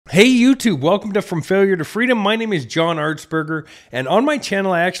Hey YouTube, welcome to From Failure to Freedom. My name is John Artsberger, and on my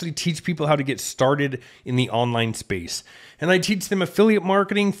channel I actually teach people how to get started in the online space. And I teach them affiliate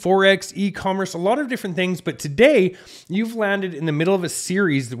marketing, Forex, e-commerce, a lot of different things, but today you've landed in the middle of a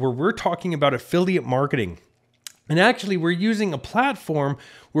series where we're talking about affiliate marketing. And actually we're using a platform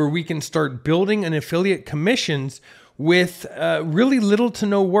where we can start building an affiliate commissions with really little to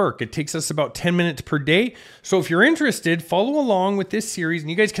no work. It takes us about 10 minutes per day. So if you're interested, follow along with this series,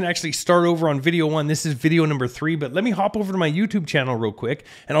 and you guys can actually start over on video 1. This is video number 3, but let me hop over to my YouTube channel real quick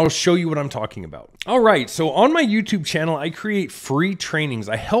and I'll show you what I'm talking about. All right, so on my YouTube channel, I create free trainings.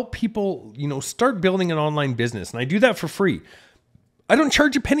 I help people, start building an online business, and I do that for free. I don't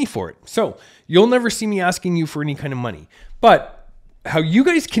charge a penny for it. So you'll never see me asking you for any kind of money. But how you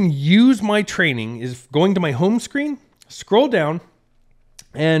guys can use my training is going to my home screen, scroll down,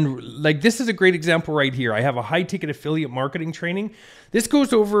 and like this is a great example right here. I have a high ticket affiliate marketing training. This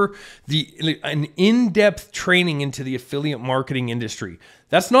goes over an in-depth training into the affiliate marketing industry.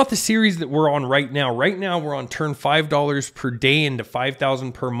 That's not the series that we're on right now. Right now we're on turn $5 per day into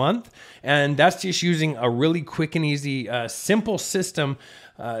 $5,000 per month. And that's just using a really quick and easy, simple system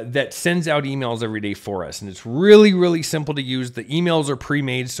that sends out emails every day for us. And it's really, really simple to use. The emails are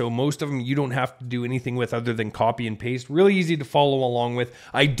pre-made, so most of them you don't have to do anything with other than copy and paste. Really easy to follow along with.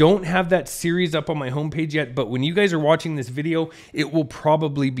 I don't have that series up on my homepage yet, but when you guys are watching this video, it will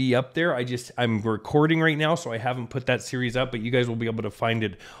probably be up there. I'm recording right now, so I haven't put that series up, but you guys will be able to find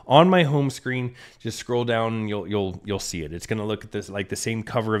it on my home screen. Just scroll down and you'll see it. It's going to look at this like the same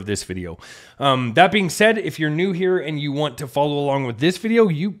cover of this video. That being said, if you're new here and you want to follow along with this video,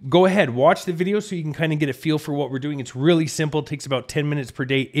 you go ahead, watch the video so you can kind of get a feel for what we're doing. It's really simple. It takes about 10 minutes per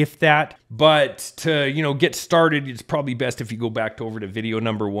day, if that. But to, get started, it's probably best if you go back over to video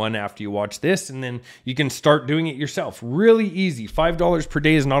number 1 after you watch this, and then you can start doing it yourself. Really easy. $5 per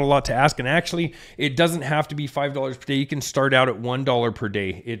day is not a lot to ask. And actually, it doesn't have to be $5 per day. You can start out at $1 per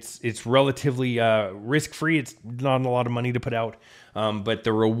day. It's relatively risk-free. It's not a lot of money to put out. But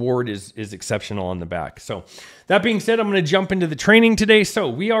the reward is exceptional on the back. So that being said, I'm going to jump into the training today. So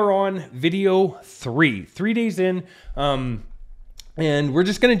we are on video 3 days in. And we're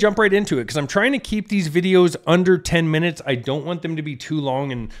just going to jump right into it because I'm trying to keep these videos under 10 minutes. I don't want them to be too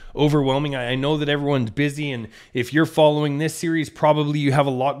long and overwhelming. I know that everyone's busy, and if you're following this series, probably you have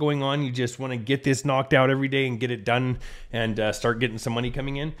a lot going on. You just want to get this knocked out every day and get it done and start getting some money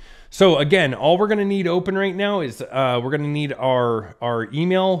coming in. So again, all we're going to need open right now is we're going to need our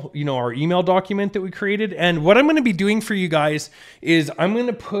email, our email document that we created. And what I'm going to be doing for you guys is I'm going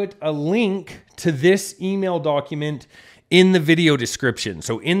to put a link to this email document in the video description.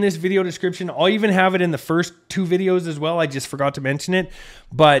 So in this video description, I'll even have it in the first 2 videos as well. I just forgot to mention it.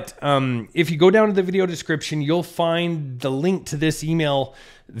 But if you go down to the video description, you'll find the link to this email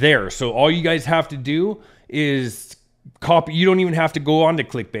there. So all you guys have to do is copy. You don't even have to go on to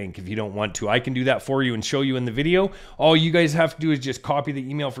Clickbank if you don't want to. I can do that for you and show you in the video. All you guys have to do is just copy the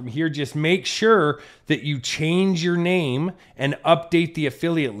email from here. Just make sure that you change your name and update the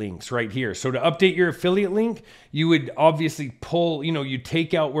affiliate links right here. So to update your affiliate link, you would obviously pull, you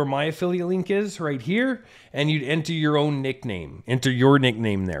take out where my affiliate link is right here, and you'd enter your own nickname, enter your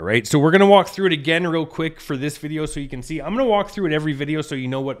nickname there, right? So we're going to walk through it again real quick for this video so you can see. I'm going to walk through it every video so you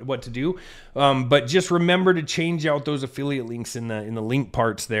know what to do. But just remember to change out those affiliate links in the link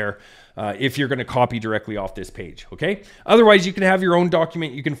parts there if you're going to copy directly off this page, okay? Otherwise, you can have your own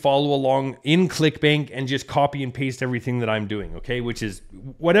document. You can follow along in Clickbank and just copy and paste everything that I'm doing, okay? Which is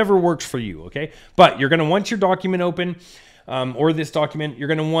whatever works for you, okay? But you're going to want your document open. Or this document, you're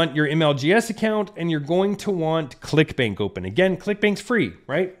going to want your MLGS account, and you're going to want Clickbank open. Again, Clickbank's free,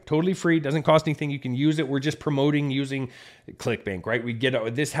 right? Totally free. Doesn't cost anything. You can use it. We're just promoting using Clickbank,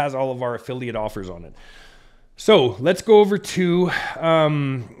 right? This has all of our affiliate offers on it. So let's go over to,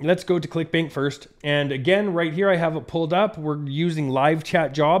 let's go to Clickbank first. And again, right here, I have it pulled up. We're using live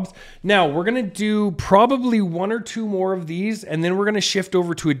chat jobs. Now we're going to do probably 1 or 2 more of these, and then we're going to shift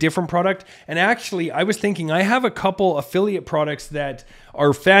over to a different product. And actually, I was thinking I have a couple affiliate products that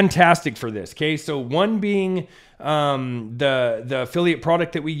are fantastic for this. Okay. So one being, the affiliate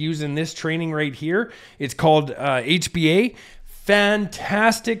product that we use in this training right here. It's called, HBA.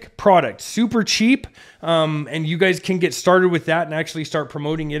 Fantastic product, super cheap, and you guys can get started with that and actually start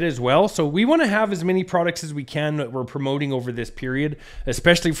promoting it as well. So we want to have as many products as we can that we're promoting over this period,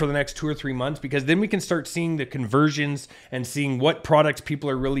 especially for the next 2 or 3 months, because then we can start seeing the conversions and seeing what products people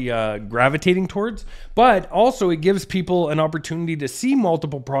are really gravitating towards. But also it gives people an opportunity to see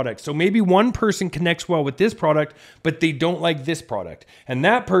multiple products. So maybe one person connects well with this product, but they don't like this product. And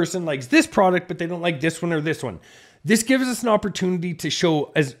that person likes this product, but they don't like this one or this one. This gives us an opportunity to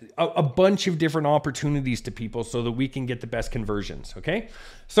show as a bunch of different opportunities to people so that we can get the best conversions. Okay.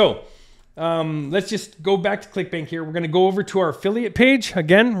 So let's just go back to Clickbank here. We're going to go over to our affiliate page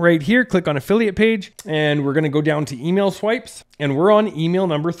again, right here, click on affiliate page, and we're going to go down to email swipes, and we're on email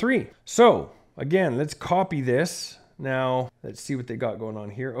number 3. So again, let's copy this. Now let's see what they got going on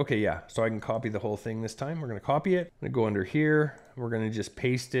here. Okay. Yeah. So I can copy the whole thing this time. We're going to copy it. I'm going to go under here. We're going to just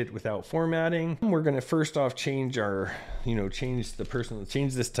paste it without formatting. We're going to first off change our, change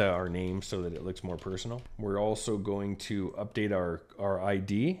this to our name so that it looks more personal. We're also going to update our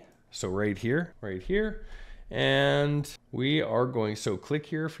ID. So right here, and we are going, so click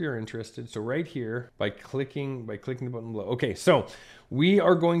here if you're interested. So right here by clicking the button below. Okay. So we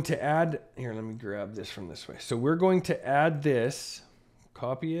are going to add here. Let me grab this from this way. So we're going to add this,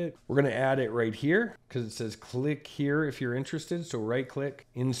 copy it. We're going to add it right here because it says click here if you're interested. So right click,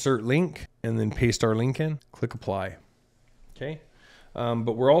 insert link, and then paste our link in, click apply. Okay.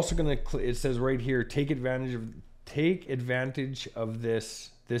 But we're also going to, it says right here, take advantage of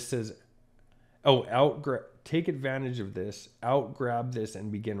this. This says, take advantage of this, grab this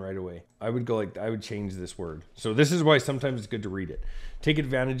and begin right away. I would change this word. So this is why sometimes it's good to read it. Take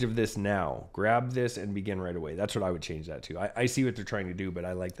advantage of this now, grab this and begin right away. That's what I would change that to. I see what they're trying to do, but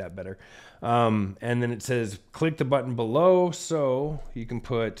I like that better. And then it says, click the button below. So you can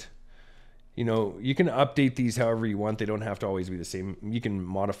put, you can update these however you want. They don't have to always be the same. You can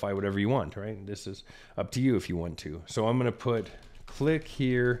modify whatever you want, right? This is up to you if you want to. So I'm going to put click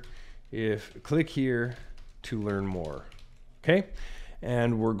here to learn more. Okay.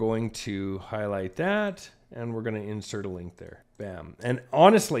 And we're going to highlight that and we're going to insert a link there. Bam. And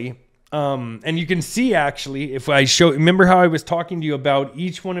honestly, and you can see actually, if I remember how I was talking to you about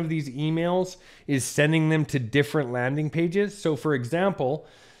each one of these emails is sending them to different landing pages. So for example,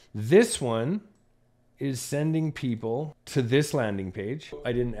 this one is sending people to this landing page.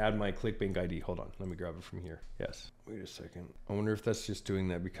 I didn't add my Clickbank ID. Hold on. Let me grab it from here. Yes. Wait a second. I wonder if that's just doing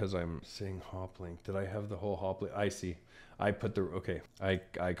that because I'm saying hop link. Did I have the whole hop link? I see. I put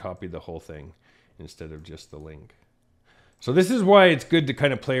I copied the whole thing instead of just the link. So this is why it's good to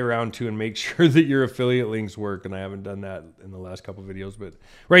kind of play around too and make sure that your affiliate links work. And I haven't done that in the last couple of videos, but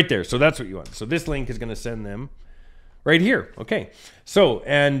right there. So that's what you want. So this link is going to send them right here. Okay. So,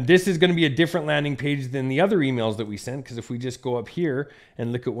 and this is going to be a different landing page than the other emails that we sent. Because if we just go up here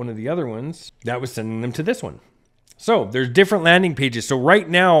and look at one of the other ones, that was sending them to this one. So there's different landing pages. So right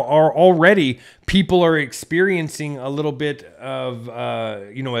now already people are experiencing a little bit of,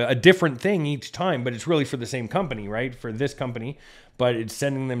 a different thing each time, but it's really for the same company, right? For this company, but it's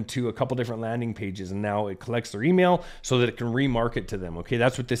sending them to a couple different landing pages and now it collects their email so that it can remarket to them. Okay.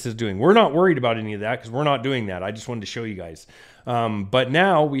 That's what this is doing. We're not worried about any of that because we're not doing that. I just wanted to show you guys. But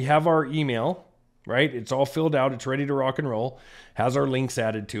now we have our email, right? It's all filled out. It's ready to rock and roll, has our links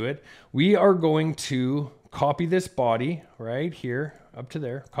added to it. We are going to copy this body right here up to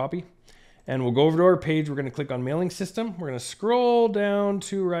there, copy, and we'll go over to our page. We're going to click on mailing system. We're going to scroll down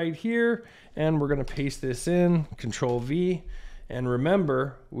to right here and we're going to paste this in, Control V. And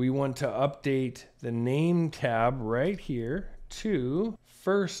remember, we want to update the name tab right here to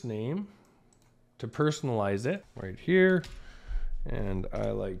first name to personalize it right here. And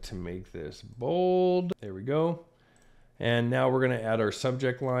I like to make this bold. There we go. And now we're going to add our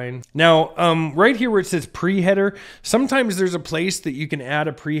subject line. Now, right here where it says pre-header, sometimes there's a place that you can add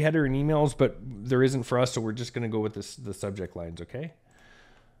a pre-header in emails, but there isn't for us. So we're just going to go with the subject lines. Okay.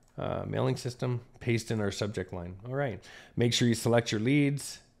 Mailing system, paste in our subject line. All right. Make sure you select your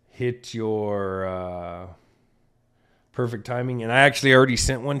leads, hit your perfect timing. And I actually already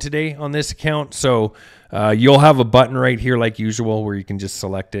sent one today on this account. So you'll have a button right here like usual where you can just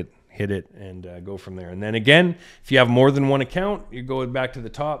select it, hit it, and go from there. And then again, if you have more than one account, you go back to the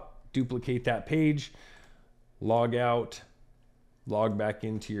top, duplicate that page, log out, log back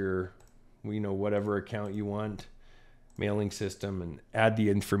into your, whatever account you want, mailing system, and add the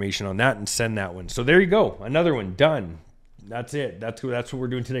information on that and send that one. So there you go. Another one done. That's it. That's what we're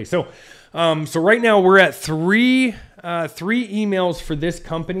doing today. So, so right now we're at three emails for this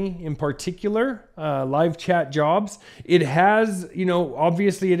company in particular, live chat jobs. It has,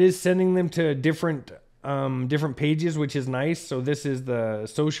 obviously it is sending them to different pages, which is nice. So this is the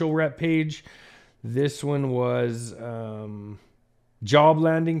social rep page. This one was, job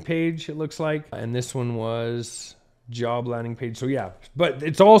landing page, it looks like. And this one was job landing page. So yeah, but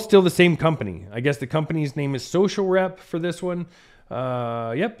it's all still the same company. I guess the company's name is Social Rep for this one.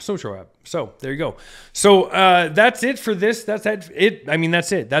 Yep, Social Rep. So there you go. So that's it for this. That's it. I mean,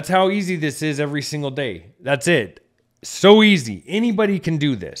 that's it. That's how easy this is every single day. That's it. So easy. Anybody can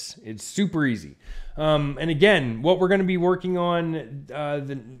do this. It's super easy. And again, what we're going to be working on,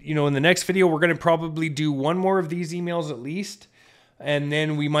 in the next video, we're going to probably do one more of these emails at least. And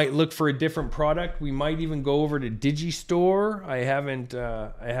then we might look for a different product. We might even go over to Digistore. I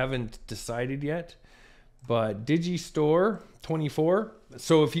haven't decided yet, but Digistore 24.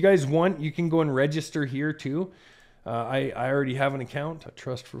 So if you guys want, you can go and register here too. I already have an account.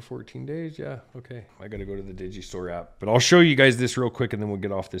 Trust for 14 days. Yeah. Okay. I got to go to the Digistore app, but I'll show you guys this real quick and then we'll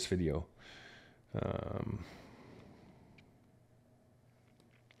get off this video.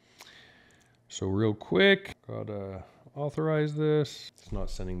 So real quick, gotta authorize this. It's not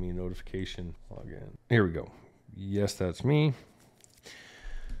sending me a notification. Log in. Here we go. Yes, that's me.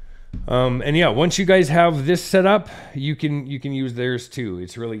 And yeah, once you guys have this set up, you can use theirs too.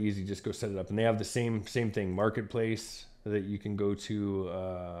 It's really easy. Just go set it up, and they have the same thing, marketplace, that you can go to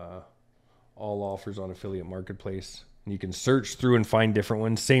all offers on affiliate marketplace. And you can search through and find different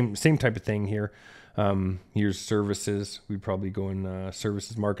ones. Same type of thing here. Here's services. We'd probably go in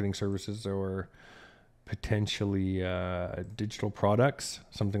services, marketing services, or potentially digital products,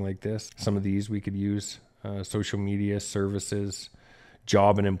 something like this. Some of these we could use. Social media, services,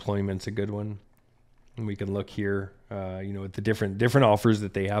 job and employment's a good one. And we can look here, at the different offers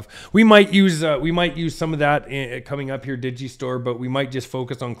that they have. We might use some of that coming up here, Digistore, but we might just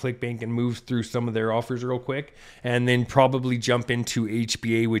focus on Clickbank and move through some of their offers real quick, and then probably jump into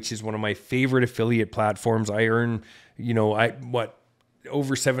HBA, which is one of my favorite affiliate platforms. I earn,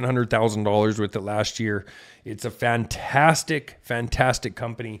 over $700,000 with it last year. It's a fantastic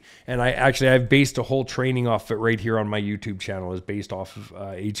company. And I've based a whole training off it right here on my YouTube channel, is based off of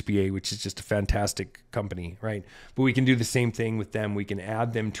HBA, which is just a fantastic company, right? But we can do the same thing with them. We can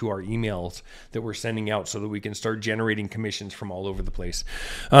add them to our emails that we're sending out so that we can start generating commissions from all over the place.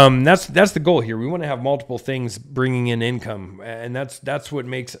 That's the goal here. We want to have multiple things bringing in income. And that's what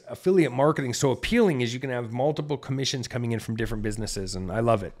makes affiliate marketing so appealing, is you can have multiple commissions coming in from different businesses. And I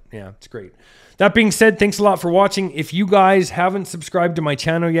love it. Yeah, it's great. That being said, thanks a lot for watching. If you guys haven't subscribed to my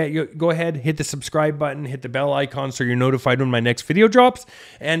channel yet, go ahead, hit the subscribe button, hit the bell icon so you're notified when my next video drops.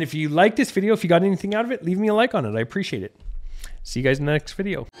 And if you like this video, if you got anything out of it, leave me a like on it. I appreciate it. See you guys in the next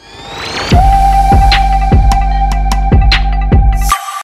video.